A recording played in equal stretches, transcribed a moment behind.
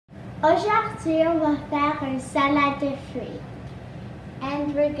Aujourd'hui, on va faire une salade de fruits.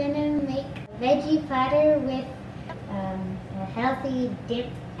 And we're gonna make a veggie platter with a healthy dip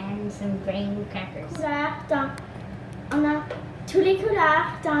and some graham crackers. On a tous les couleurs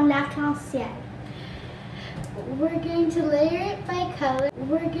dans l'arc-en-ciel. We're going to layer it by color.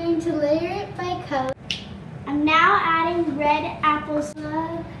 I'm now adding red apples.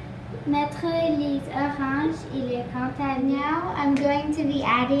 Mettre les oranges et les plantains. Now I'm going to be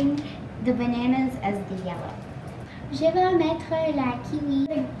adding the bananas as the yellow. Je vais mettre la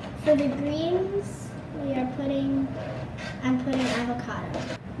kiwi. For the greens, I'm putting avocado.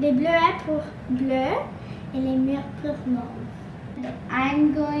 Les bleuets pour bleu et les mûres pour mauve.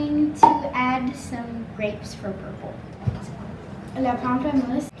 I'm going to add some grapes for purple. La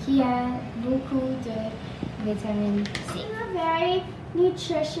pamplemousse qui a beaucoup de vitamine C. A very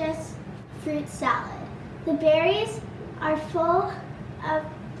nutritious fruit salad. The berries are full of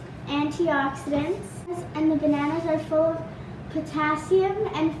antioxidants and the bananas are full of potassium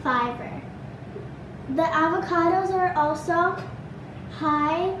and fiber. The avocados are also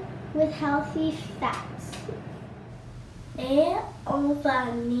high with healthy fats. Et on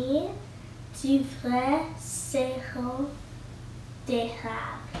va mettre du vrai sirop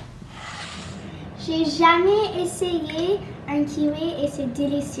d'érable. J'ai jamais essayé un kiwi et c'est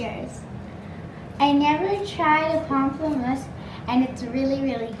délicieux. I never tried a pamplemousse and it's really,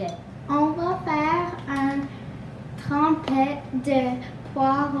 really good. On va faire un trempette de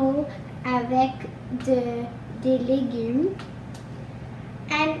poireaux avec des légumes.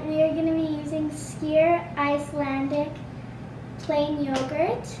 And we are going to be using skyr Icelandic plain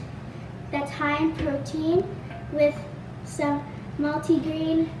yogurt that's high in protein with some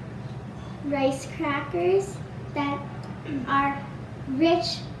multigrain rice crackers that are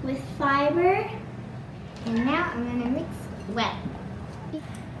rich with fiber. And now I'm going to mix well.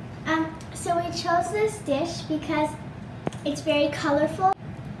 So we chose this dish because it's very colorful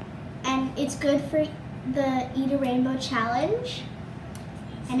and it's good for the Eat a Rainbow challenge,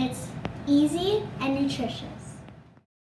 and it's easy and nutritious.